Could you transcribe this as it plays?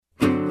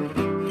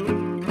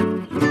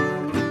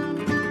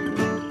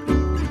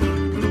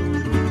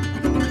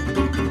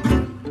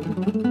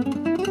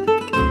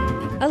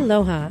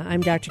Aloha,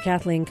 I'm Dr.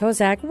 Kathleen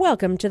Kozak.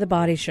 Welcome to The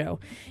Body Show.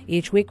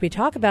 Each week we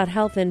talk about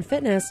health and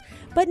fitness,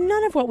 but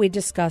none of what we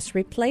discuss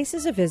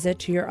replaces a visit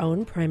to your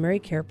own primary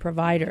care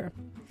provider.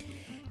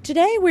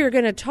 Today we're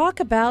going to talk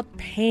about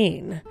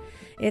pain.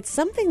 It's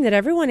something that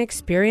everyone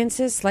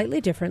experiences slightly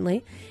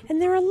differently,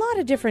 and there are a lot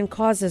of different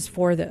causes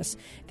for this.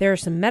 There are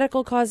some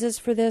medical causes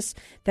for this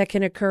that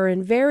can occur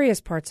in various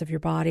parts of your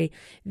body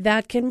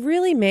that can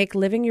really make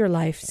living your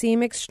life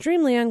seem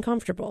extremely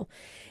uncomfortable.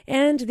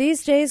 And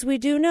these days we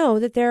do know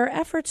that there are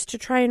efforts to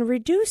try and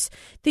reduce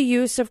the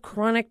use of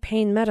chronic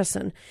pain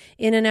medicine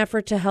in an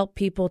effort to help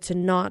people to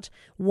not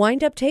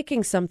wind up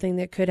taking something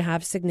that could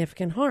have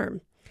significant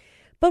harm.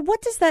 But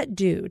what does that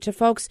do to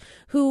folks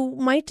who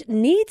might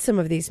need some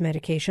of these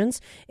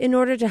medications in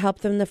order to help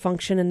them to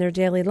function in their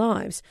daily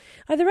lives?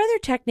 Are there other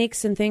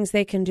techniques and things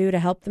they can do to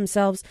help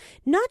themselves,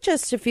 not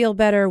just to feel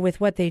better with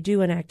what they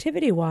do and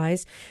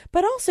activity-wise,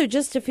 but also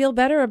just to feel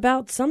better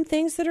about some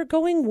things that are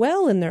going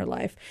well in their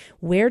life?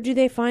 Where do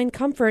they find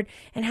comfort,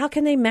 and how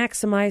can they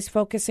maximize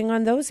focusing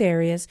on those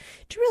areas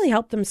to really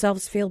help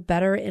themselves feel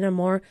better in a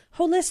more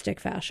holistic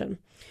fashion?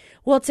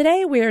 Well,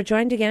 today we are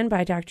joined again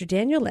by Dr.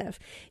 Daniel Lev.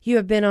 You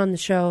have been on the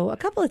show a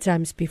couple of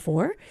times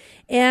before,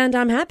 and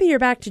I'm happy you're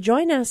back to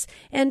join us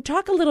and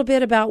talk a little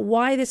bit about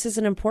why this is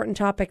an important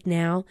topic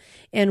now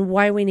and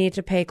why we need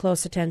to pay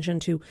close attention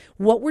to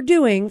what we're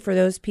doing for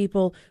those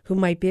people who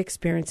might be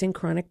experiencing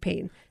chronic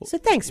pain. So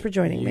thanks for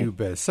joining me. You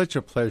bet. Such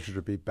a pleasure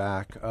to be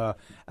back.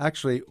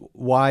 Actually,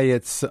 why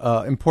it's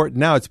important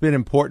now, it's been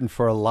important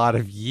for a lot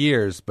of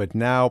years, but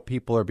now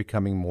people are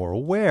becoming more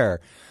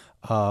aware.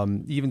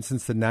 Even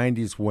since the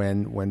 90s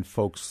when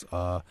folks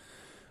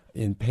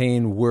in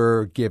pain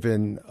were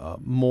given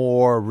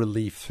more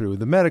relief through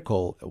the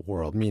medical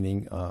world,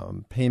 meaning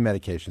pain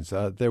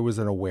medications, there was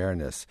an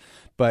awareness.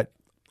 But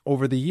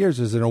over the years,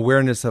 there's an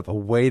awareness of a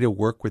way to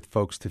work with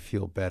folks to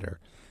feel better.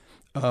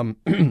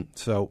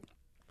 So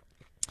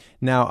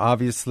now,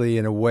 obviously,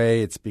 in a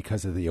way, it's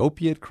because of the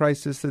opiate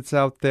crisis that's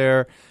out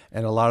there,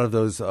 and a lot of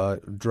those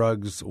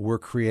drugs were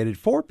created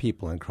for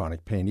people in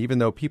chronic pain, even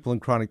though people in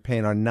chronic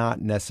pain are not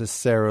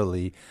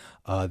necessarily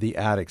the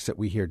addicts that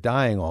we hear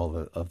dying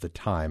all of the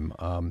time.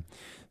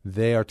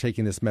 They are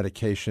taking this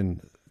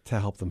medication to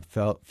help them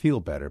feel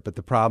better, but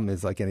the problem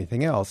is, like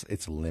anything else,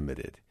 it's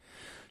limited.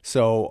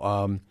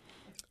 So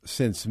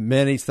since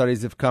many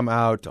studies have come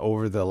out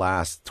over the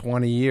last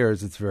 20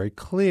 years, it's very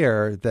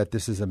clear that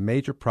this is a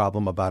major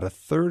problem. About a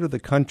third of the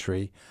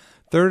country,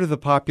 third of the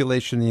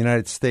population in the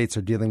United States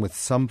are dealing with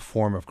some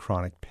form of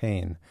chronic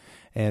pain.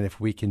 And if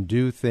we can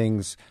do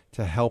things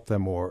to help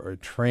them or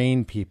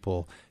train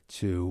people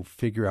to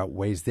figure out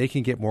ways they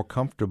can get more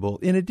comfortable,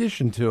 in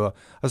addition to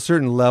a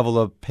certain level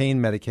of pain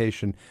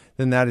medication,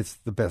 then that is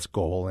the best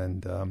goal.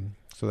 And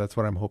so that's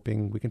what I'm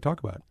hoping we can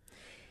talk about.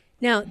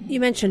 Now, you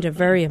mentioned a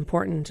very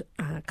important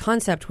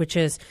concept, which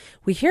is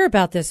we hear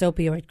about this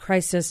opioid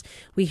crisis.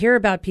 We hear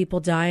about people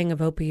dying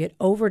of opiate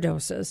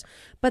overdoses,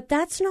 but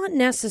that's not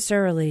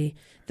necessarily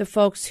the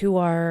folks who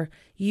are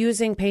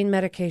using pain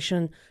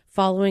medication,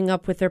 following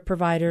up with their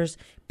providers,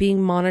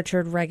 being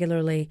monitored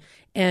regularly,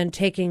 and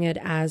taking it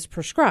as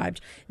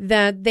prescribed.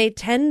 That they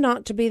tend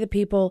not to be the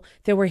people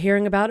that we're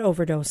hearing about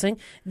overdosing.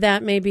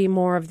 That may be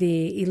more of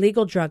the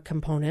illegal drug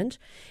component.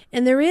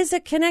 And there is a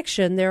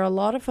connection. There are a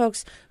lot of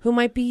folks who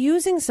might be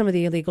using some of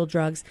the illegal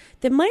drugs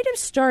that might have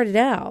started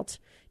out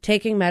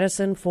taking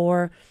medicine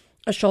for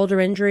a shoulder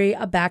injury,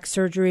 a back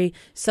surgery,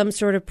 some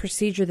sort of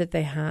procedure that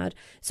they had.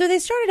 So they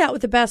started out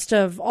with the best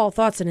of all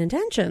thoughts and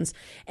intentions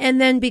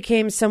and then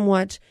became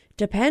somewhat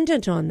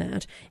dependent on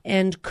that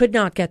and could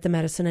not get the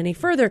medicine any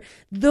further.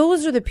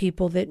 Those are the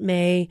people that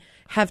may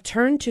have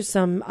turned to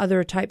some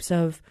other types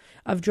of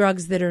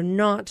drugs that are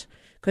not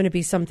going to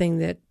be something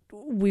that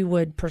we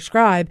would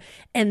prescribe.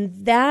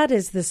 And that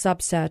is the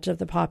subset of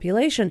the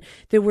population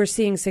that we're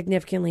seeing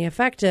significantly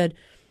affected.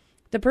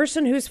 The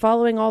person who's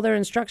following all their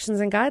instructions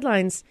and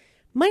guidelines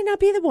might not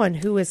be the one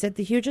who is at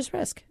the hugest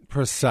risk.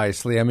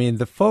 Precisely. I mean,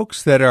 the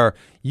folks that are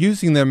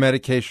using their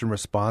medication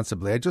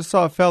responsibly. I just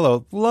saw a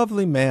fellow,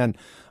 lovely man,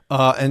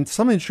 and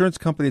some insurance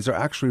companies are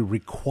actually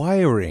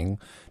requiring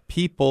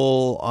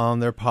people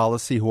on their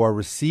policy who are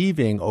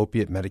receiving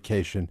opiate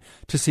medication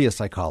to see a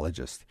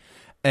psychologist.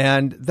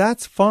 And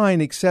that's fine,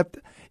 except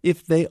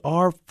if they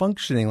are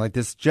functioning, like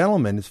this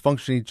gentleman is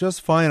functioning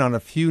just fine on a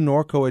few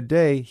Norco a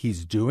day.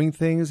 He's doing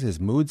things, his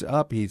mood's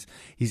up, he's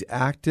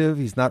active,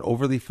 he's not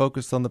overly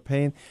focused on the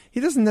pain. He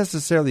doesn't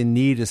necessarily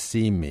need to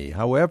see me.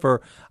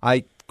 However,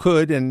 I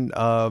could and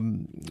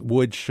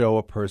would show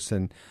a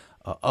person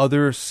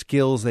other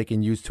skills they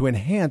can use to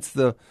enhance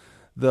the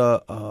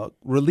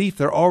relief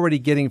they're already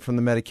getting from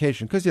the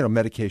medication, because,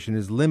 medication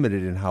is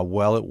limited in how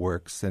well it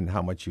works and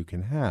how much you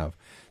can have.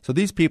 So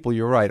these people,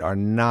 you're right, are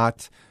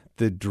not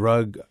the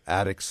drug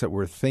addicts that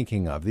we're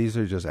thinking of. These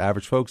are just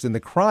average folks. And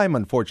the crime,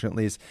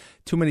 unfortunately, is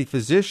too many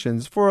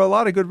physicians, for a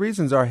lot of good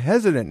reasons, are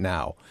hesitant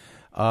now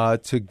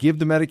to give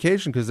the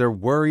medication because they're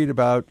worried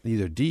about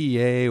either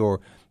DEA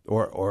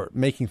or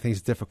making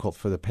things difficult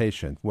for the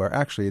patient, where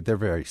actually they're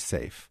very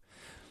safe.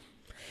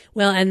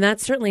 Well, and that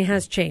certainly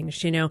has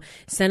changed.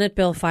 Senate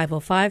Bill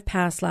 505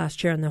 passed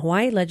last year in the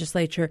Hawaii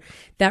legislature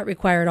that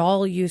required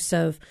all use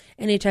of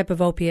any type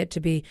of opiate to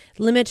be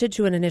limited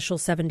to an initial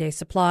 7-day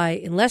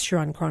supply unless you're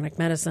on chronic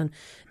medicine.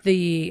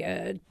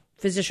 The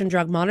physician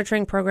drug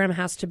monitoring program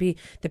the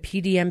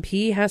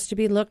PDMP has to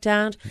be looked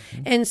at.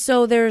 Mm-hmm. And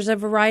so there's a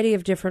variety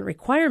of different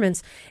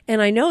requirements.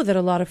 And I know that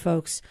a lot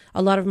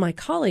of my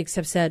colleagues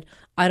have said,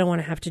 I don't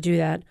want to have to do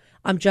that.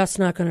 I'm just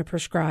not going to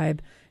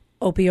prescribe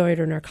opioid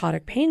or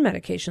narcotic pain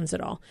medications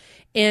at all.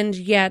 And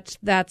yet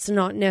that's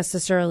not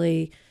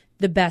necessarily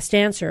the best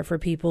answer for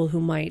people who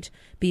might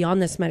be on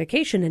this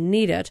medication and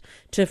need it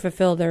to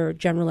fulfill their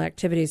general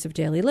activities of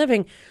daily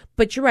living.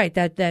 But you're right,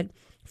 that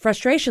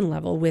frustration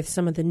level with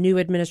some of the new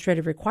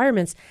administrative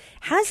requirements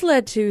has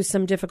led to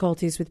some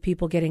difficulties with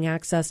people getting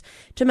access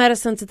to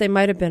medicines that they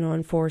might have been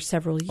on for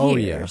several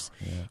years.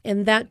 Oh, yeah.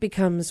 And that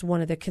becomes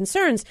one of the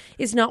concerns,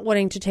 is not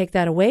wanting to take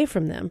that away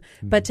from them,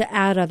 but to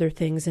add other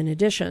things in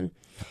addition.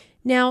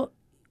 Now,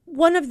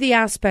 one of the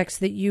aspects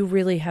that you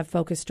really have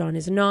focused on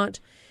is not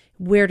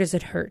where does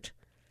it hurt,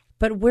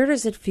 but where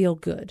does it feel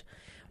good?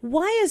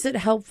 Why is it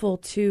helpful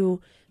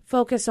to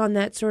focus on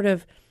that sort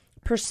of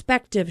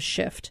perspective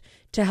shift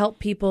to help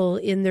people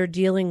in their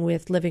living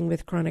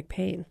with chronic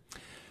pain?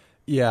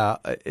 Yeah,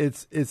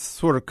 it's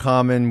sort of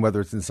common,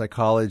 whether it's in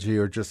psychology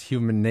or just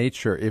human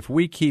nature. If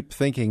we keep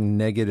thinking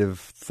negative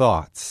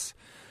thoughts,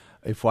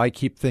 if I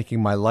keep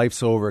thinking my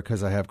life's over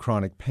because I have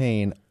chronic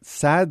pain,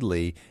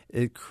 sadly,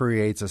 it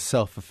creates a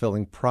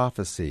self-fulfilling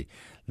prophecy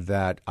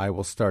that I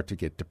will start to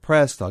get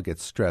depressed, I'll get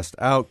stressed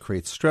out,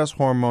 create stress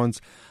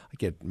hormones, I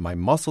get my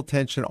muscle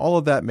tension. All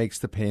of that makes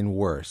the pain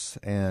worse.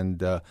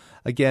 And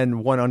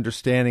again, one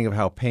understanding of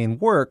how pain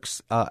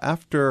works,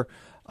 after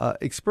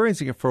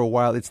experiencing it for a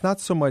while, it's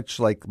not so much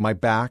like my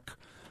back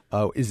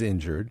is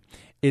injured.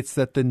 It's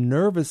that the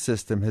nervous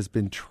system has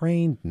been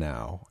trained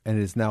now and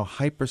is now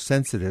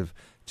hypersensitive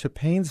to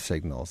pain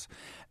signals.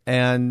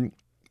 And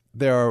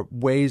there are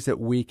ways that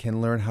we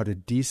can learn how to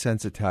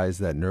desensitize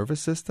that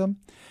nervous system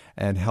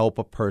and help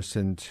a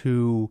person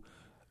to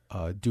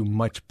do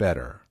much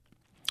better.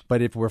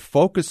 But if we're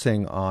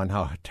focusing on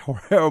how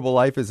terrible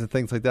life is and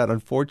things like that,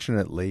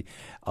 unfortunately,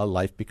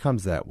 life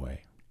becomes that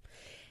way.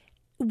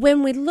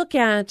 When we look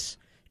at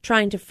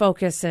trying to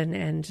focus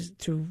and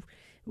to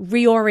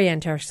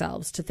reorient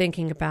ourselves to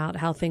thinking about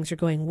how things are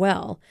going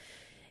well,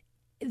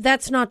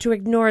 that's not to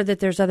ignore that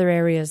there's other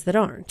areas that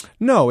aren't.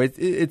 No,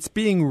 it's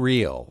being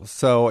real.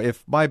 So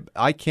if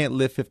I can't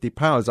lift 50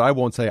 pounds, I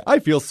won't say, I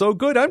feel so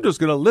good, I'm just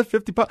going to lift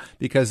 50 pounds,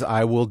 because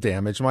I will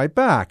damage my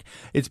back.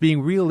 It's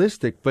being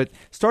realistic, but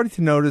starting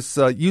to notice,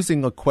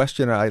 using a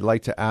question I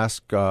like to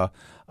ask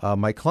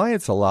my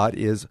clients a lot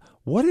is,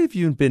 what have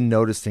you been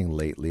noticing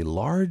lately,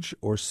 large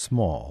or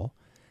small,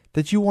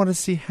 that you want to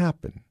see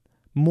happen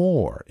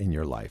more in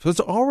your life? So it's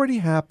already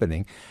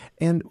happening.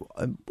 And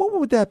what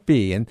would that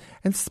be? And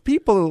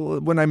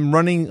people, when I'm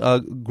running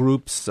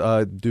groups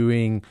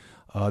doing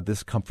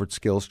this comfort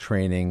skills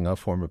training, a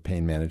form of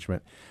pain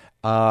management,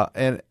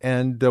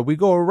 and we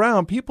go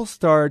around, people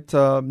start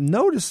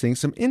noticing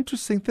some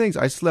interesting things.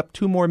 I slept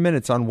 2 more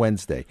minutes on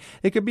Wednesday.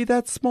 It could be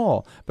that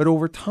small, but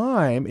over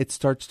time it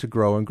starts to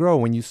grow and grow.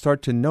 When you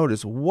start to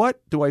notice,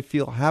 what do I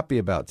feel happy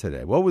about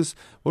today? What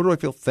do I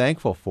feel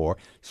thankful for?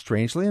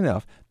 Strangely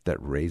enough, that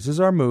raises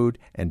our mood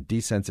and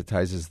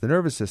desensitizes the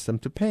nervous system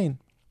to pain.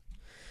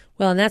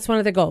 Well, and that's one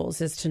of the goals,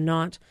 is to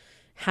not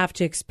have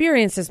to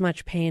experience as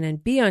much pain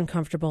and be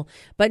uncomfortable,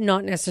 but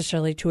not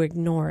necessarily to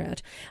ignore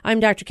it. I'm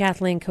Dr.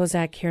 Kathleen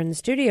Kozak here in the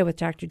studio with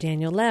Dr.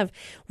 Daniel Lev.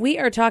 We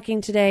are talking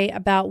today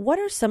about what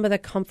are some of the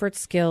comfort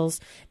skills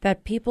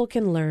that people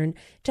can learn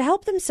to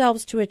help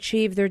themselves to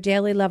achieve their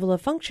daily level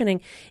of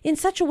functioning in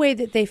such a way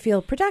that they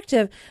feel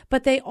productive,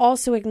 but they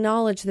also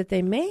acknowledge that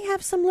they may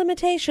have some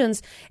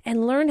limitations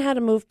and learn how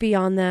to move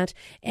beyond that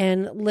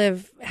and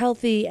live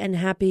healthy and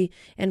happy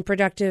and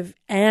productive,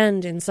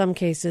 and in some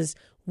cases,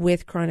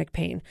 with chronic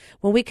pain.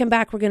 When we come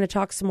back, we're going to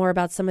talk some more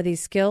about some of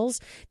these skills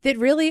that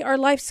really are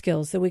life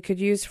skills that we could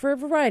use for a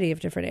variety of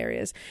different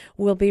areas.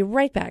 We'll be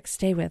right back.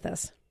 Stay with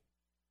us.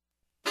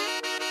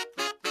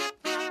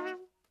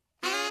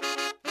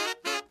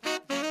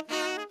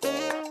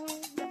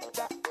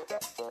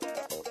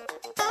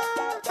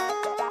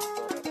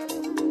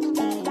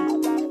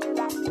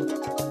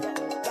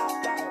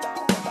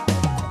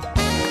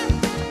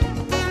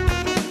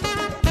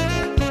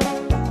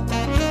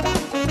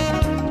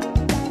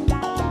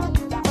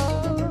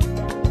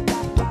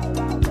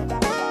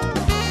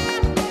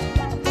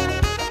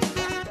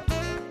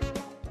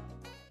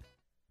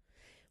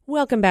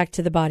 Welcome back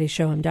to The Body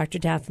Show. I'm Dr.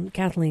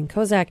 Kathleen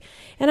Kozak,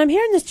 and I'm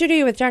here in the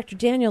studio with Dr.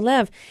 Daniel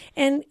Lev,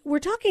 and we're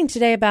talking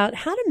today about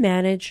how to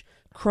manage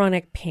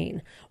chronic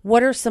pain.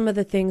 What are some of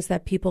the things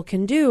that people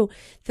can do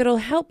that'll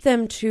help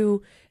them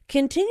to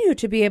continue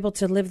to be able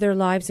to live their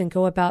lives and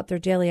go about their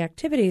daily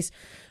activities,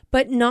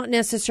 but not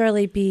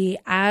necessarily be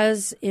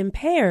as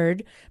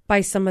impaired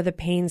by some of the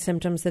pain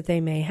symptoms that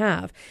they may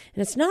have.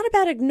 And it's not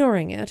about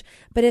ignoring it,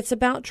 but it's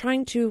about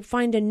trying to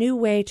find a new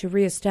way to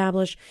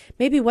reestablish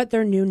maybe what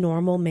their new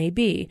normal may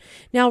be.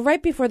 Now,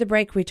 right before the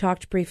break, we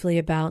talked briefly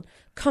about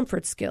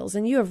comfort skills,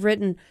 and you have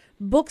written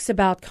books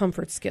about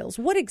comfort skills.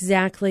 What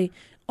exactly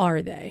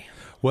are they?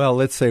 Well,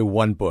 let's say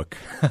one book.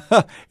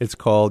 It's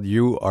called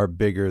You Are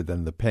Bigger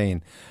Than the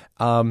Pain.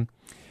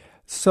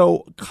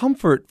 So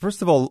comfort,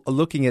 first of all,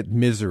 looking at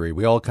misery,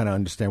 we all kind of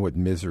understand what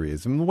misery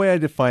is. And the way I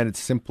define it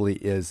simply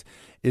is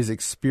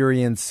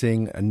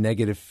experiencing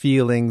negative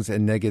feelings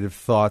and negative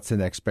thoughts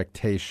and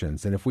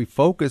expectations. And if we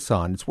focus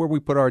on, it's where we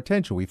put our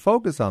attention, we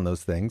focus on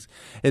those things,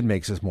 it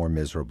makes us more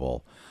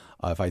miserable.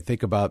 If I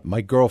think about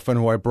my girlfriend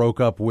who I broke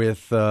up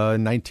with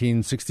in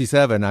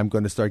 1967, I'm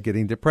going to start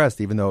getting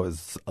depressed, even though it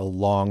was a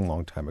long,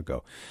 long time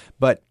ago.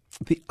 But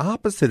the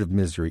opposite of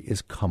misery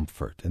is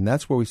comfort, and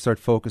that's where we start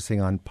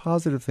focusing on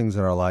positive things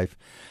in our life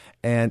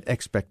and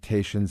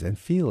expectations and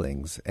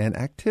feelings and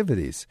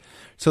activities.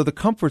 So the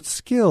comfort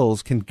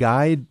skills can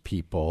guide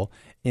people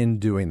in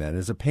doing that.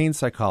 As a pain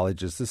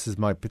psychologist, this is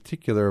my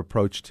particular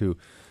approach to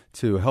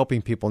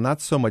helping people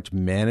not so much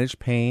manage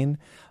pain,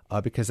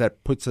 because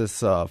that puts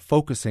us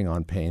focusing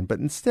on pain, but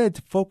instead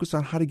to focus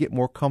on how to get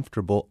more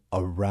comfortable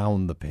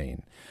around the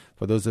pain.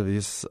 For those of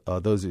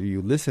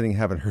you listening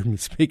haven't heard me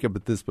speak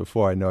about this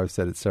before, I know I've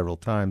said it several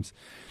times,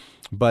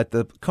 but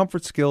the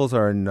comfort skills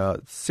are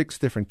in 6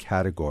 different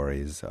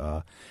categories,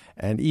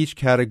 and each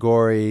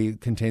category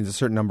contains a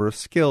certain number of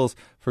skills.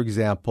 For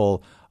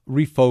example,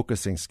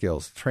 refocusing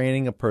skills,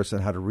 training a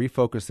person how to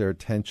refocus their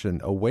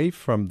attention away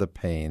from the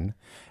pain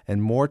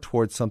and more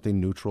towards something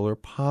neutral or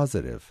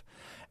positive.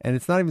 And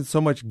it's not even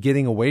so much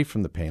getting away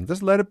from the pain.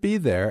 Just let it be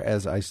there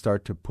as I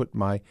start to put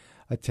my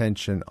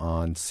attention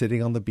on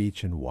sitting on the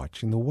beach and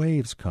watching the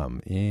waves come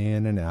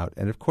in and out.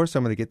 And of course,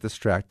 I'm going to get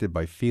distracted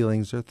by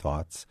feelings or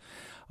thoughts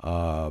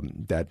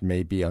that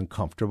may be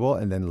uncomfortable,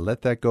 and then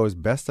let that go as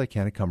best I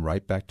can and come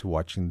right back to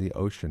watching the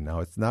ocean. Now,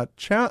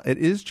 it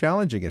is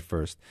challenging at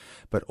first,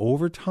 but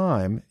over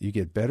time, you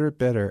get better and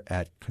better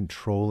at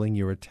controlling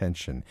your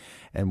attention.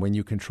 And when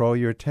you control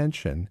your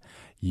attention,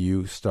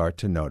 you start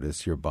to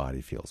notice your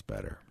body feels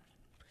better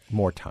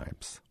more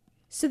times.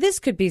 So this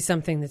could be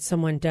something that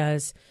someone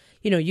does.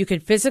 You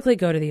could physically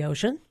go to the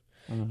ocean.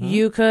 Mm-hmm.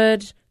 You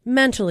could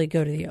mentally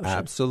go to the ocean.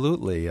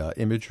 Absolutely.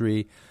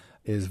 Imagery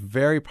is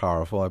very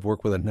powerful. I've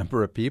worked with a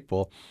number of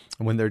people,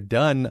 and when they're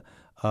done,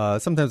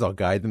 sometimes I'll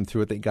guide them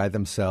through it. They guide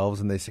themselves,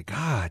 and they say,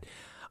 God,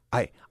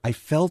 I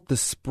felt the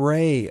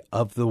spray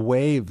of the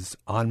waves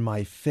on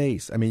my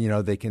face. I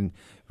mean, they can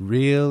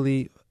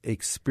really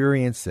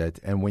experience it.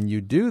 And when you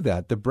do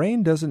that, the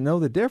brain doesn't know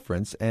the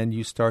difference, and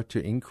you start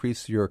to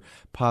increase your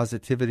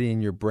positivity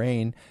in your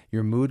brain.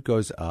 Your mood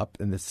goes up,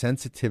 and the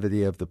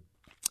sensitivity of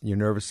your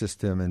nervous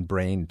system and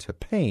brain to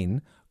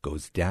pain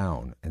goes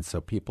down. And so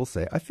people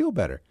say, I feel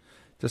better.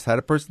 Just had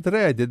a person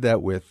today. I did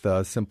that with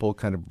a simple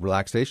kind of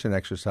relaxation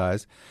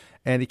exercise,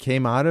 and he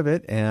came out of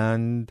it,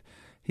 and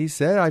he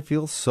said, I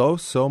feel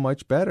so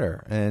much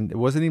better. And it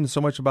wasn't even so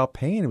much about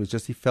pain. It was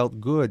just he felt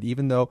good.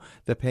 Even though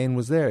the pain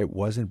was there, it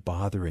wasn't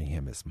bothering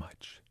him as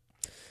much.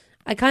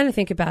 I kind of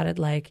think about it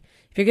like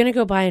if you're going to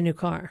go buy a new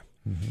car,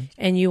 mm-hmm.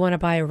 and you want to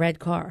buy a red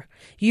car,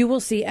 you will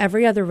see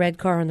every other red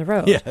car on the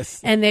road.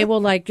 Yes. And you'll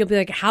be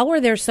like, how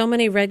are there so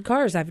many red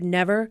cars? I've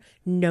never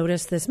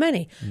noticed this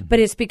many. Mm-hmm. But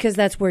it's because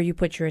that's where you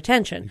put your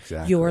attention.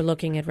 Exactly. You're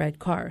looking at red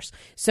cars.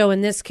 So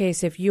in this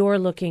case, if you're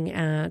looking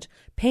at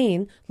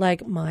pain,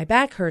 like my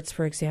back hurts,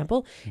 for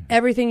example, mm-hmm.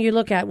 everything you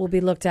look at will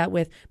be looked at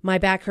with my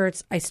back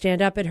hurts, I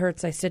stand up, it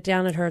hurts, I sit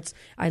down, it hurts,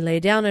 I lay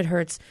down, it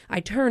hurts, I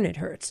turn, it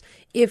hurts.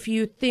 If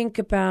you think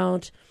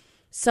about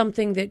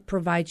something that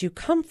provides you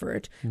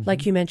comfort, mm-hmm.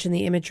 like you mentioned,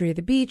 the imagery of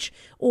the beach,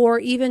 or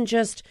even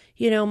just,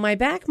 my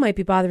back might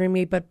be bothering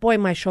me, but boy,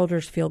 my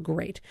shoulders feel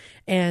great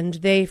and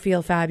they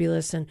feel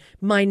fabulous and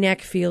my neck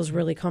feels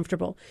really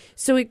comfortable.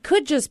 So it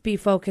could just be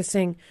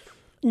focusing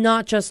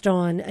not just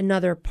on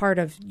another part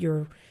of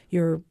your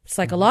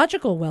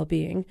psychological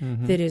well-being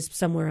mm-hmm. that is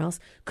somewhere else.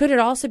 Could it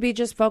also be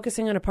just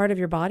focusing on a part of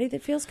your body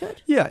that feels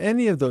good? Yeah,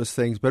 any of those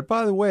things. But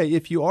by the way,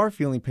 if you are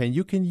feeling pain,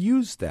 you can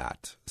use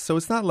that. So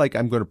it's not like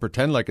I'm going to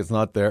pretend like it's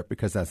not there,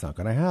 because that's not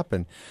going to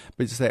happen.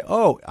 But you say,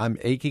 oh, I'm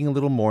aching a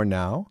little more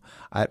now.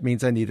 That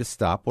means I need to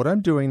stop what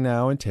I'm doing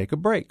now and take a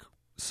break.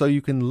 So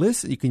you can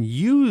listen. You can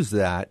use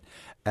that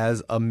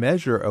as a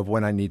measure of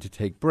when I need to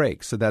take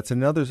breaks. So that's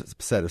another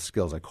set of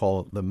skills. I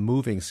call the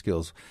moving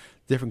skills.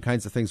 Different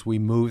kinds of things we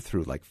move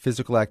through, like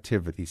physical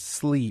activity,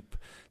 sleep,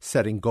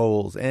 setting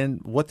goals, and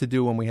what to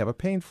do when we have a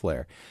pain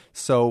flare.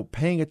 So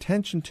paying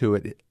attention to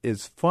it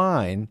is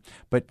fine,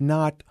 but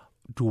not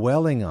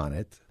dwelling on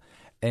it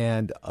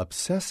and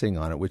obsessing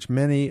on it, which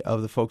many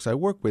of the folks I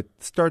work with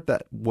start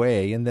that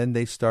way, and then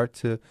they start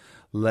to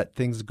let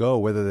things go,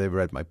 whether they've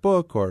read my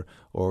book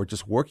or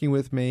just working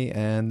with me,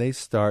 and they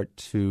start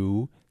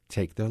to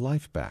take their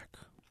life back.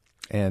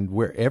 And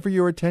wherever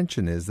your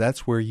attention is,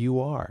 that's where you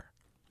are.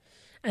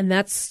 And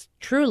that's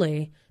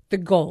truly the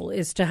goal,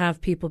 is to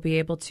have people be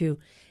able to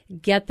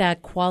get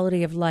that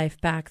quality of life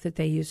back that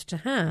they used to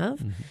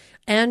have,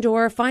 and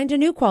or find a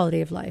new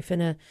quality of life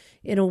in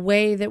a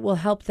way that will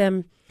help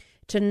them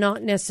to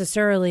not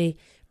necessarily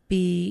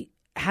be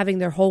having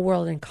their whole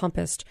world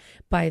encompassed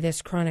by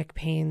this chronic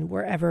pain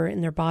wherever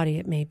in their body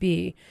it may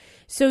be.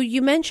 So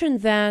you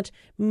mentioned that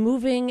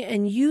moving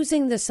and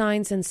using the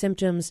signs and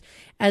symptoms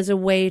as a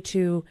way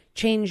to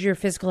change your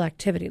physical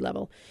activity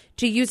level,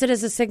 to use it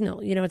as a signal.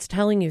 It's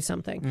telling you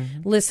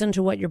something. Listen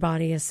to what your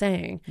body is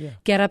saying. Yeah.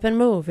 Get up and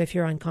move if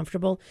you're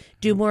uncomfortable.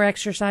 Do more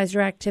exercise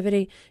or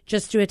activity.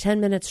 Just do a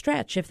 10-minute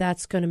stretch if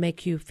that's going to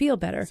make you feel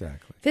better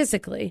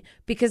physically,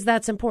 because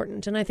that's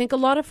important. And I think a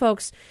lot of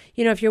folks,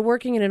 if you're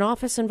working in an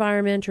office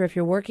environment or if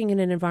you're working in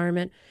an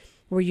environment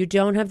where you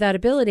don't have that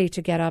ability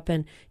to get up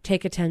and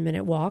take a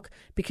 10-minute walk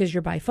because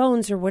you're by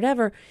phones or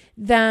whatever,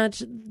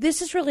 that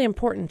this is really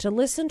important, to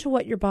listen to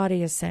what your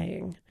body is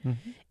saying.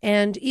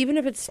 And even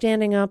if it's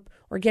standing up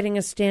or getting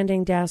a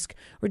standing desk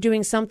or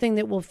doing something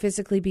that will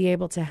physically be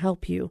able to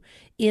help you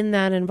in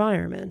that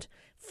environment,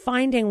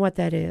 finding what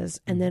that is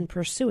and then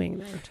pursuing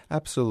that.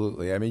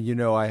 Absolutely. I mean,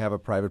 I have a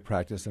private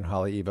practice in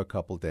Haleiwa a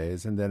couple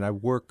days, and then I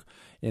work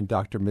in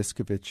Dr.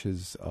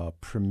 Miskovich's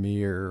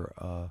premier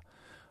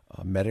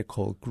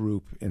medical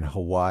group in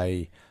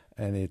Hawaii,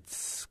 and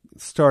it's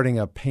starting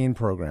a pain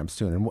program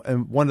soon.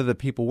 And one of the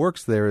people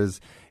works there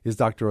is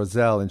Dr.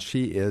 Ozel, and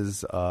she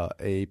is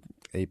a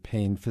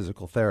pain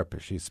physical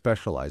therapist. She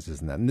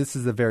specializes in that. And this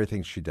is the very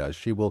thing she does.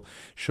 She will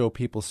show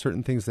people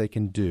certain things they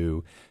can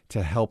do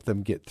to help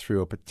them get through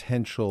a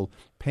potential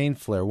pain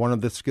flare. One of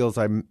the skills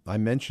I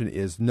mentioned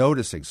is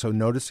noticing. So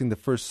noticing the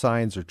first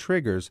signs or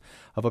triggers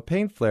of a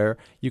pain flare,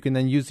 you can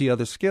then use the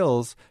other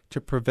skills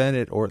to prevent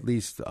it or at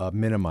least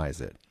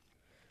minimize it.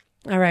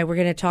 All right, we're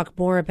going to talk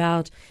more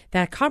about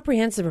that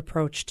comprehensive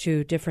approach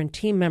to different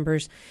team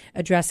members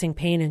addressing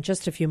pain in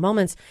just a few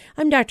moments.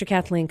 I'm Dr.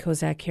 Kathleen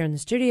Kozak here in the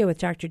studio with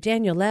Dr.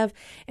 Daniel Lev,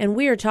 and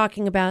we are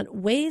talking about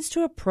ways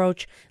to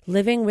approach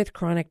living with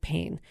chronic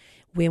pain.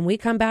 When we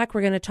come back,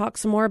 we're going to talk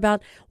some more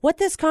about what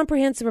this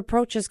comprehensive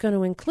approach is going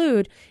to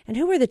include and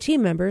who are the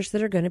team members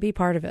that are going to be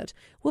part of it.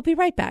 We'll be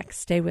right back.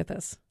 Stay with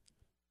us.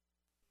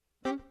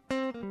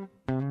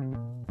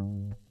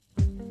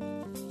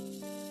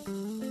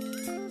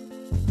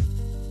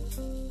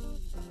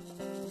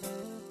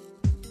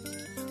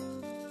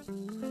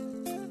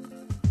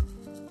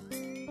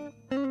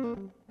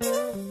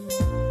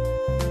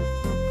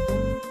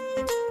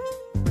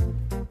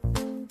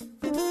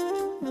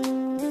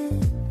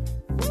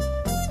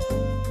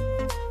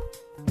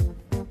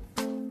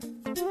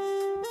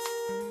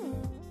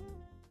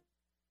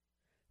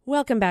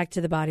 Welcome back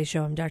to The Body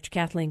Show. I'm Dr.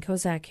 Kathleen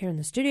Kozak here in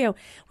the studio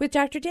with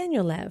Dr.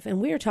 Daniel Lev, and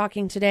we are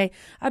talking today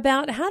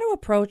about how to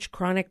approach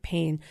chronic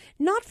pain,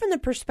 not from the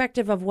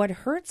perspective of what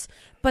hurts,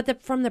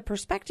 but from the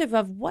perspective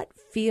of what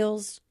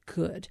feels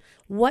good,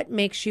 what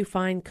makes you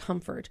find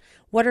comfort,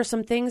 what are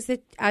some things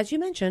that, as you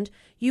mentioned,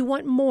 you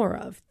want more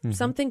of,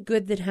 something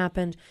good that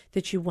happened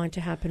that you want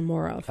to happen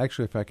more of.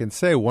 Actually, if I can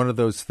say, one of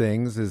those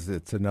things is,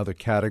 it's another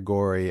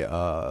category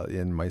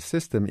in my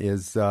system,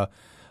 is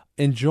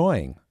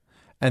enjoying.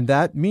 And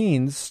that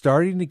means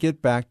starting to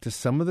get back to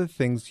some of the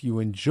things you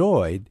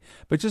enjoyed,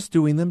 but just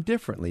doing them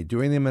differently,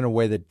 doing them in a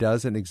way that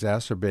doesn't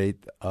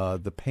exacerbate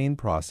the pain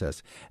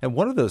process. And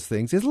one of those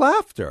things is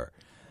laughter.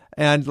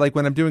 And like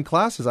when I'm doing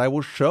classes, I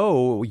will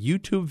show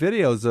YouTube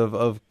videos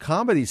of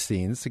comedy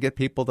scenes to get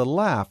people to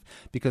laugh,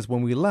 because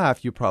when we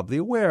laugh, you're probably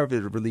aware of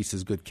it. It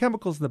releases good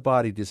chemicals in the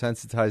body,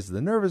 desensitizes the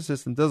nervous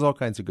system, does all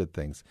kinds of good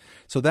things.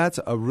 So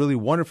that's a really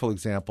wonderful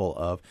example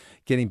of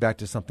getting back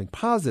to something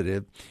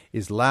positive,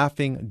 is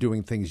laughing,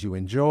 doing things you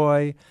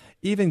enjoy,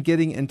 even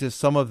getting into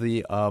some of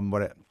the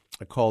what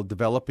I call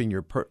developing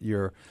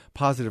your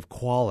positive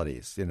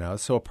qualities.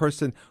 So a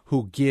person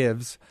who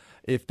gives,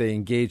 if they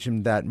engage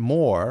in that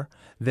more,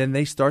 then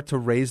they start to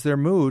raise their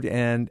mood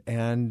and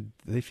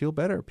they feel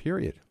better,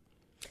 period.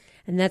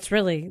 And that's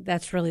really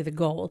the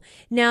goal.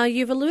 Now,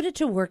 you've alluded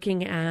to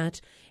working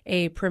at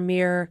a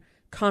premier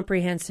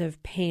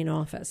comprehensive pain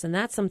office, and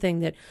that's something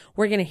that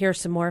we're going to hear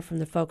some more from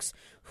the folks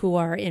who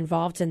are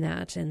involved in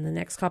that in the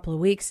next couple of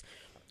weeks,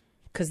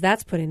 because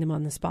that's putting them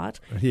on the spot.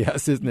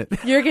 Yes, isn't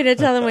it? You're going to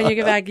tell them when you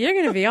get back, you're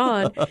going to be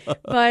on.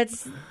 But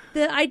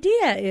the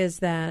idea is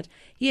that,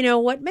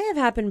 what may have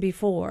happened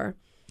before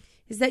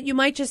is that you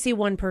might just see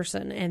one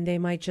person and they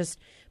might just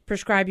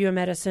prescribe you a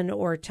medicine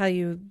or tell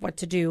you what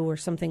to do or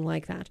something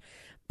like that.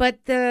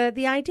 But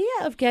the idea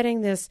of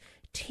getting this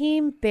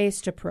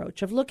team-based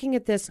approach, of looking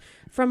at this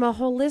from a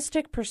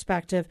holistic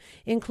perspective,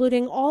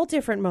 including all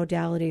different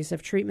modalities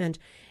of treatment,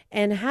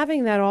 and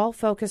having that all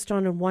focused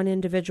on one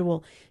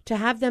individual, to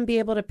have them be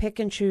able to pick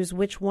and choose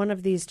which one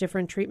of these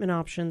different treatment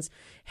options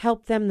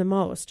help them the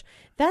most.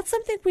 That's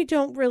something we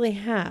don't really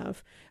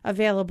have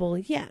available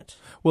yet.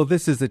 Well,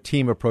 this is a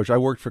team approach. I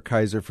worked for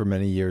Kaiser for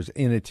many years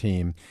in a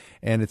team,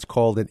 and it's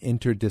called an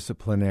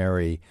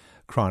interdisciplinary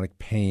chronic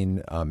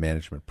pain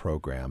management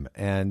program.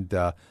 And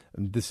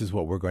this is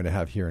what we're going to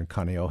have here in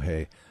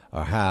Kaneohe,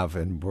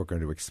 and we're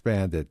going to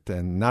expand it,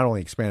 and not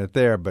only expand it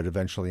there, but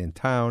eventually in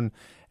town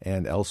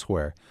and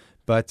elsewhere.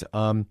 But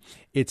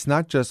it's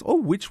not just,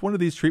 which one of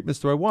these treatments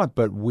do I want?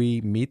 But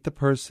we meet the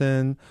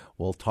person,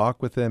 we'll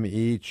talk with them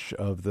each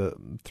of the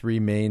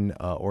three main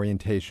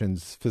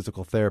orientations,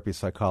 physical therapy,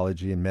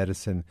 psychology, and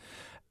medicine,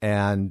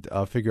 and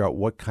figure out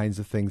what kinds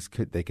of things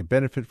they could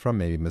benefit from,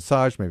 maybe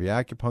massage, maybe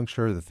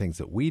acupuncture, the things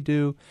that we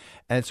do.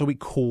 And so we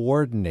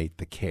coordinate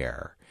the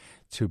care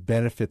to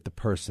benefit the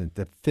person,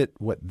 to fit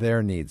what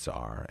their needs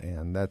are.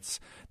 And that's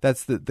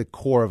the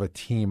core of a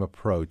team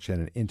approach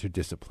and an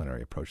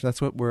interdisciplinary approach.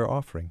 That's what we're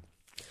offering.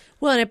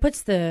 Well, and it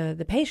puts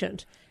the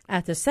patient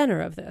at the center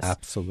of this.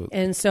 Absolutely.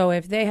 And so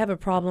if they have a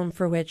problem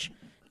for which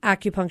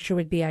acupuncture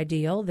would be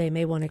ideal, they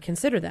may want to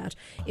consider that.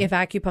 If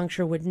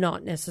acupuncture would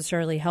not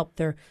necessarily help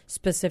their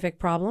specific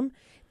problem,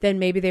 then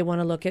maybe they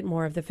want to look at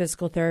more of the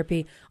physical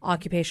therapy,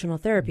 occupational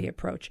therapy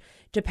approach.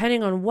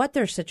 Depending on what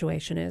their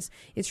situation is,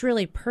 it's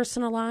really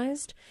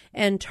personalized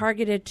and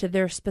targeted to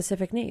their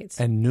specific needs.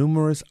 And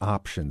numerous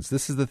options.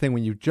 This is the thing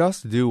when you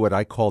just do what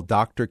I call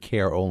doctor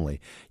care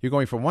only. You're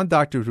going from one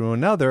doctor to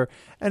another,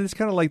 and it's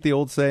kind of like the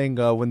old saying,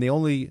 when the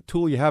only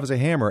tool you have is a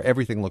hammer,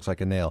 everything looks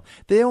like a nail.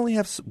 They only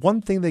have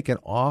one thing they can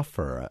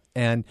offer,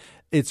 and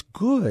it's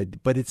good,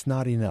 but it's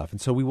not enough.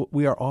 And so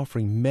we are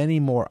offering many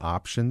more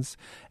options.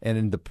 And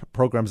in the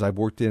programs I've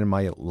worked in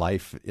my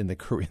life in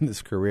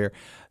this career,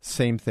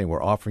 same thing.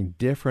 We're offering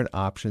different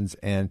options,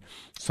 and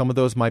some of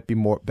those might be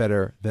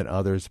better than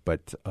others,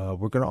 but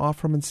we're going to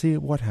offer them and see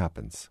what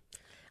happens.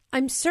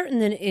 I'm certain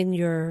that in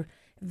your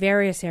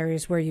various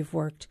areas where you've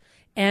worked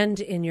and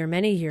in your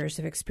many years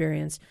of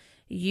experience,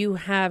 you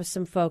have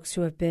some folks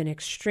who have been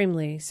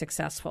extremely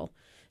successful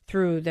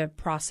through the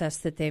process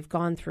that they've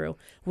gone through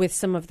with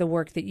some of the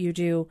work that you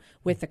do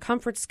with the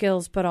comfort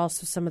skills, but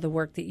also some of the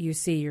work that you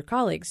see your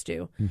colleagues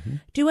do. Mm-hmm.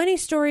 Do any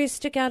stories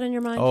stick out in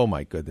your mind? Oh,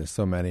 my goodness,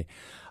 so many.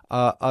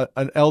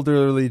 An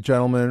elderly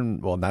gentleman,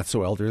 well, not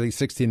so elderly,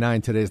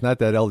 69 today, is not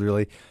that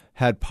elderly,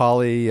 had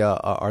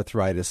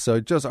polyarthritis.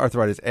 So just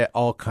arthritis,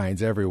 all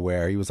kinds,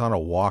 everywhere. He was on a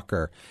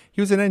walker. He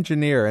was an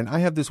engineer, and I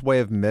have this way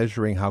of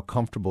measuring how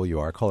comfortable you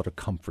are. I call it a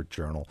comfort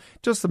journal.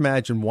 Just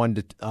imagine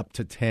 1 up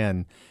to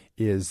 10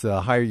 is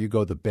the higher you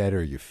go, the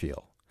better you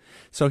feel.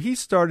 So he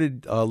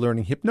started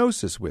learning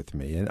hypnosis with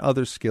me and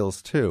other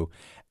skills too.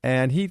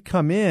 And he'd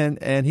come in,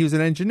 and he was an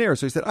engineer.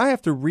 So he said, I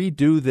have to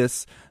redo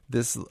this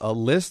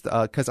list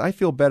because I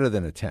feel better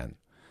than a 10.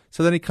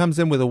 So then he comes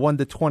in with a 1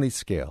 to 20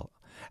 scale.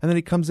 And then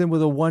he comes in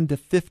with a 1 to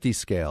 50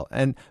 scale.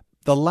 And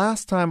the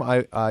last time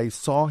I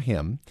saw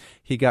him,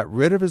 he got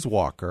rid of his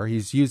walker.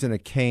 He's using a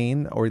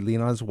cane, or he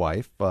leaned on his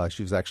wife.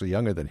 She was actually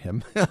younger than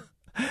him.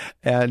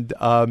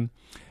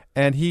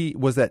 And he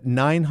was at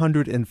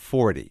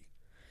 940.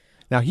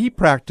 Now, he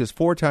practiced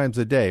 4 times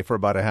a day for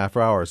about a half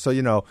hour.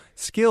 So,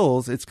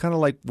 skills, it's kind of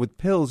like with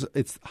pills,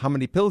 it's how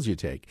many pills you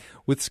take.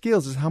 With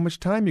skills, it's how much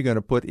time you're going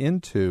to put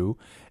into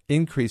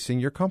increasing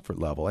your comfort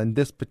level. And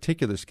this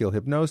particular skill,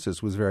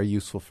 hypnosis, was very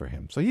useful for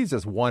him. So he's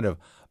just one of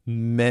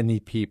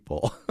many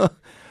people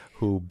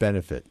who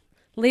benefit.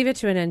 Leave it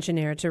to an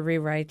engineer to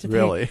rewrite.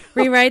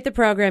 Rewrite the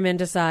program and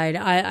decide,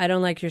 I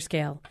don't like your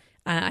scale.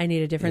 I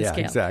need a different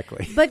scale.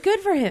 Exactly. But good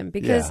for him,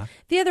 because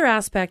the other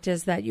aspect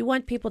is that you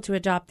want people to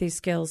adopt these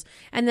skills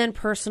and then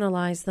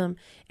personalize them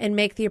and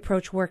make the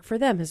approach work for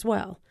them as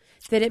well.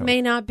 That it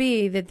may not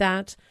be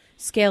that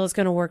scale is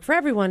going to work for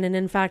everyone. And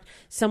in fact,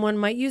 someone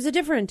might use a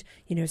different,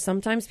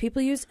 sometimes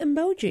people use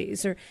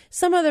emojis or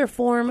some other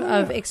form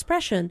of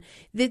expression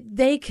that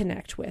they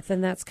connect with.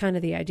 And that's kind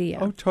of the idea.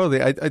 Oh,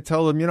 totally. I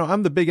tell them,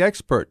 I'm the big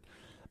expert,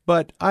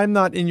 but I'm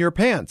not in your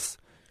pants.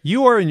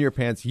 You are in your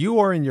pants. You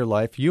are in your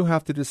life. You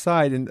have to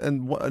decide. And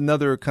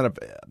another kind of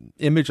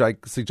image I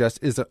suggest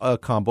is a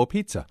combo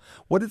pizza.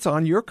 What is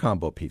on your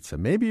combo pizza?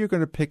 Maybe you're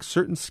going to pick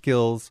certain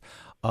skills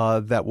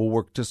that will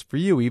work just for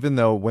you, even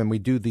though when we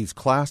do these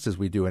classes,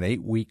 we do an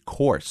 8-week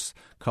course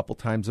a couple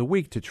times a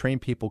week to train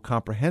people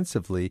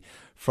comprehensively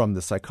from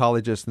the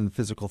psychologist and the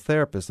physical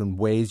therapist in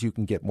ways you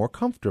can get more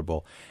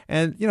comfortable.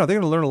 And, they're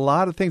going to learn a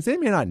lot of things. They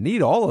may not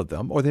need all of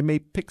them, or they may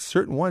pick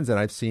certain ones. And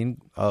I've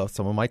seen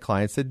some of my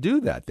clients that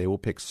do that. They will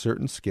pick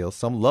certain skills.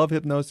 Some love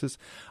hypnosis.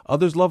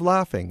 Others love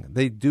laughing.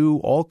 They do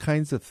all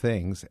kinds of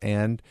things,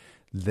 and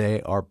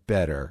they are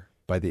better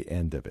by the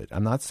end of it.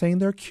 I'm not saying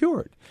they're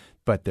cured,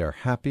 but they're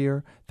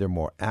happier, they're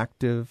more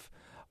active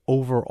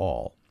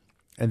overall.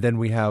 And then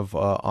we have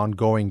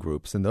ongoing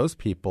groups, and those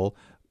people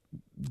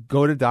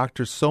go to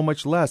doctors so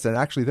much less, and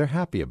actually they're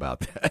happy about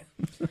that.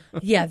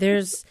 Yeah, there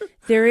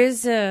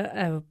is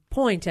a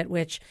point at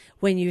which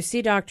when you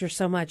see doctors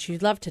so much,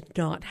 you'd love to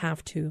not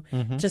have to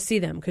see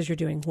them because you're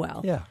doing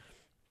well. Yeah.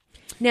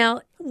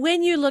 Now,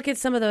 when you look at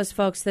some of those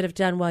folks that have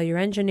done well, your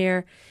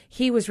engineer,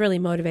 he was really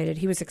motivated.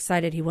 He was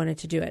excited. He wanted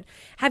to do it.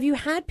 Have you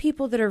had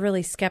people that are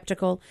really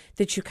skeptical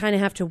that you kind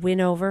of have to win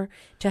over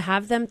to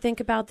have them think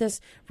about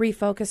this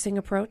refocusing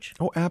approach?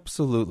 Oh,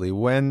 absolutely.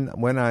 When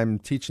I'm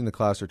teaching the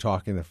class or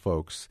talking to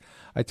folks,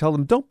 I tell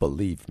them, don't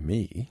believe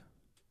me.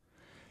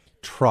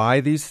 Try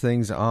these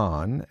things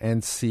on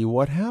and see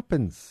what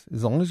happens.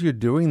 As long as you're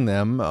doing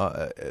them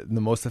in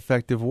the most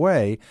effective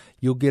way,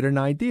 you'll get an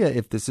idea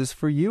if this is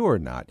for you or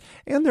not.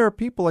 And there are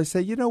people I say,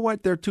 you know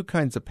what? There are 2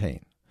 kinds of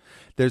pain.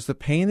 There's the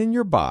pain in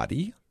your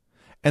body,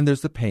 and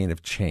there's the pain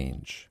of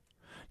change.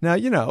 Now,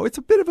 it's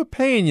a bit of a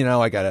pain.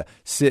 I got to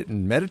sit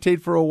and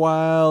meditate for a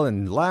while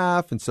and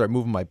laugh and start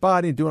moving my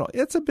body and doing all.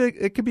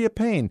 It could be a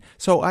pain.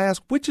 So I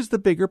ask, which is the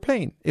bigger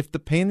pain? If the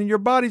pain in your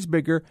body's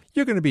bigger,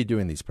 you're going to be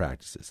doing these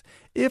practices.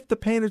 If the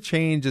pain of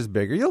change is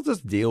bigger, you'll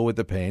just deal with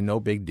the pain, no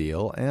big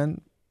deal,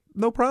 and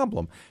no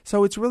problem.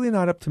 So it's really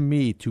not up to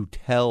me to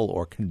tell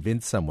or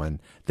convince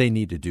someone they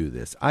need to do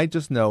this. I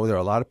just know there are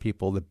a lot of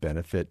people that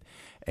benefit.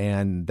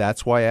 And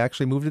that's why I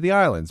actually moved to the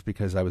islands,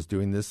 because I was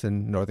doing this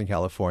in Northern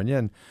California.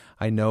 And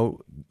I know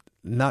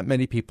not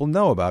many people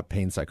know about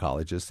pain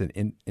psychologists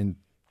and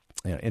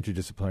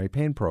interdisciplinary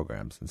pain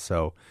programs. And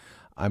so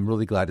I'm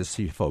really glad to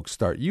see folks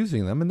start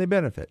using them and they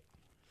benefit.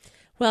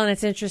 Well, and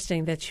it's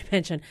interesting that you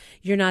mentioned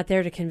you're not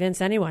there to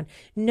convince anyone.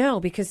 No,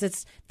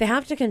 because they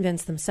have to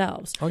convince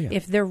themselves. Oh, yeah.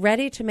 If they're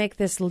ready to make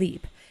this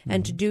leap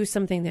and to do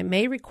something that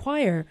may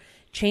require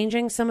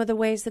changing some of the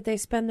ways that they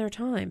spend their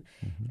time,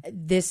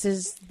 this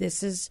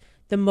is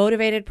the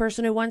motivated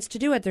person who wants to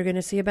do it. They're going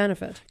to see a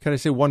benefit. Can I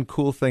say one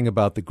cool thing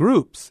about the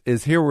groups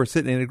is here we're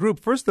sitting in a group.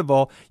 First of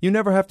all, you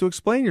never have to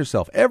explain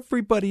yourself.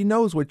 Everybody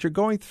knows what you're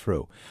going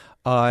through.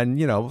 And,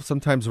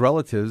 sometimes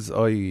relatives,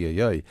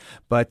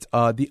 But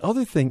the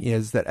other thing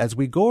is that as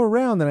we go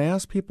around and I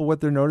ask people what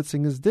they're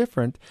noticing is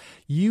different,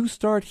 you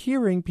start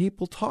hearing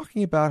people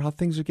talking about how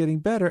things are getting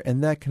better,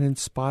 and that can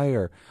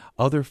inspire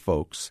other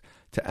folks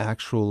to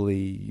actually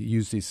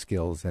use these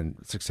skills and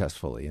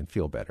successfully and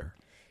feel better.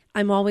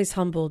 I'm always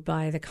humbled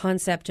by the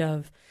concept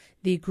of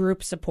the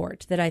group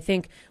support, that I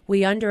think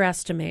we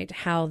underestimate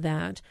how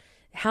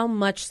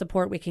much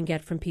support we can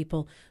get from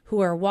people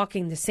who are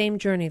walking the same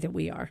journey that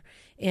we are.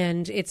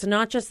 And it's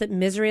not just that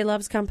misery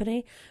loves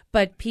company,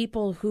 but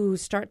people who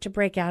start to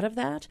break out of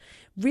that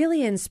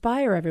really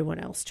inspire everyone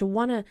else to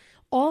want to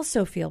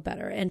also feel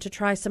better and to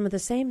try some of the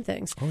same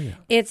things. Oh, yeah.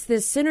 It's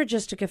this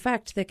synergistic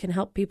effect that can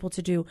help people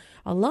to do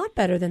a lot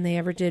better than they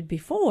ever did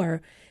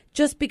before,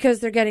 just because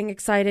they're getting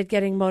excited,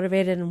 getting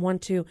motivated, and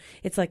want to.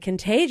 It's like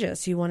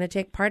contagious. You want to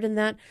take part in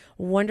that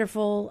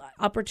wonderful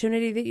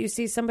opportunity that you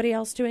see somebody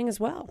else doing as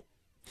well.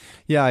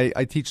 Yeah,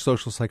 I teach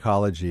social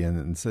psychology,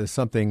 and it's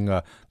something,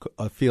 a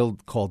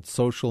field called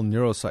social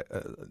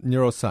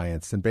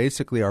neuroscience. And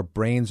basically our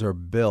brains are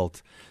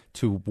built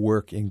to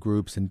work in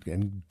groups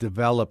and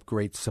develop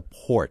great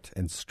support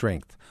and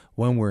strength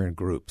when we're in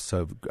groups.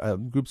 So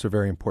groups are a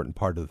very important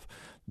part of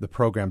the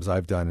programs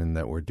I've done and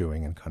that we're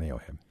doing in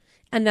Kaneohe.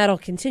 And that'll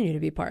continue to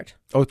be part.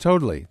 Oh,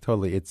 totally.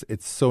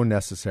 It's so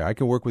necessary. I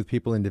can work with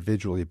people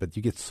individually, but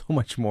you get so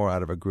much more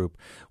out of a group,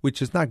 which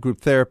is not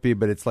group therapy,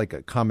 but it's like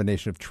a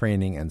combination of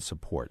training and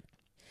support.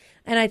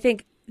 And I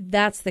think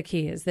that's the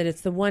key, is that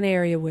it's the one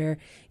area where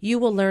you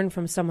will learn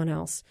from someone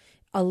else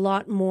a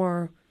lot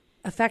more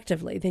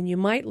effectively than you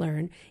might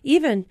learn,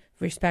 even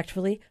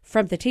respectfully,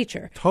 from the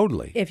teacher.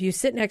 Totally. If you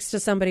sit next to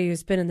somebody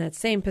who's been in that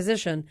same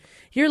position,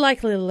 you're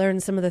likely to learn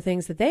some of the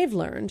things that they've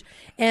learned,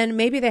 and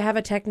maybe they have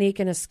a technique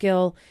and a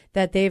skill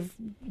that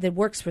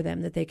works for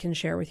them that they can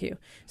share with you.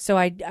 So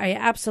I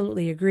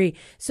absolutely agree.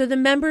 So the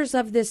members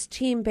of this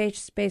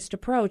team-based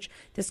approach,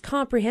 this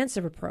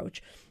comprehensive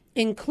approach,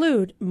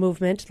 include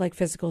movement like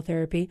physical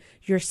therapy,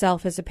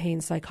 yourself as a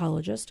pain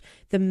psychologist,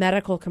 the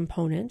medical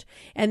component,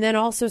 and then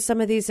also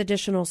some of these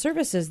additional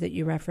services that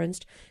you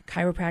referenced,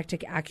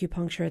 chiropractic,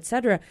 acupuncture,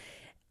 etc.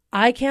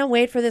 I can't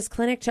wait for this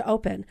clinic to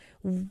open.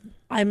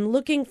 I'm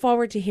looking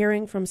forward to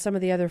hearing from some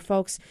of the other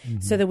folks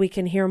so that we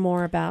can hear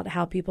more about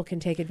how people can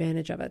take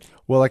advantage of it.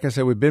 Well, like I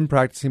said, we've been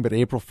practicing, but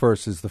April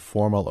 1st is the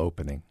formal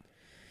opening.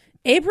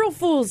 April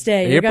Fool's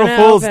Day. April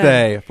Fool's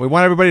Day. We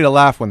want everybody to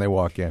laugh when they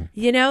walk in.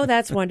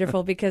 That's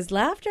wonderful, because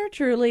laughter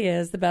truly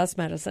is the best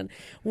medicine.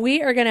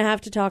 We are going to have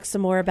to talk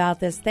some more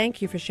about this.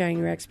 Thank you for sharing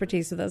your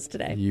expertise with us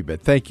today. You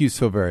bet. Thank you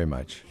so very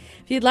much.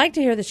 If you'd like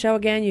to hear the show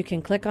again, you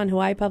can click on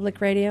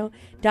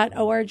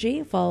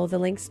hawaiipublicradio.org, follow the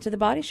links to The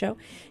Body Show.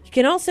 You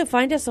can also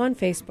find us on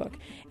Facebook.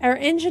 Our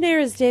engineer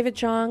is David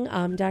Chong.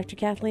 I'm Dr.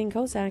 Kathleen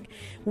Kozak.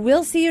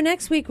 We'll see you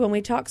next week when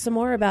we talk some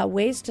more about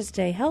ways to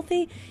stay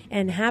healthy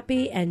and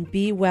happy and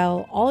be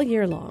well all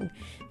year long.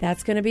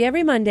 That's going to be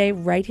every Monday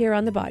right here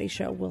on The Body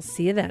Show. We'll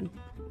see you then.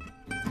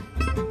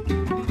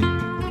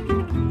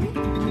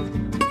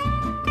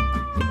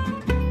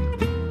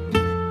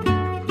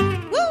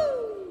 Woo!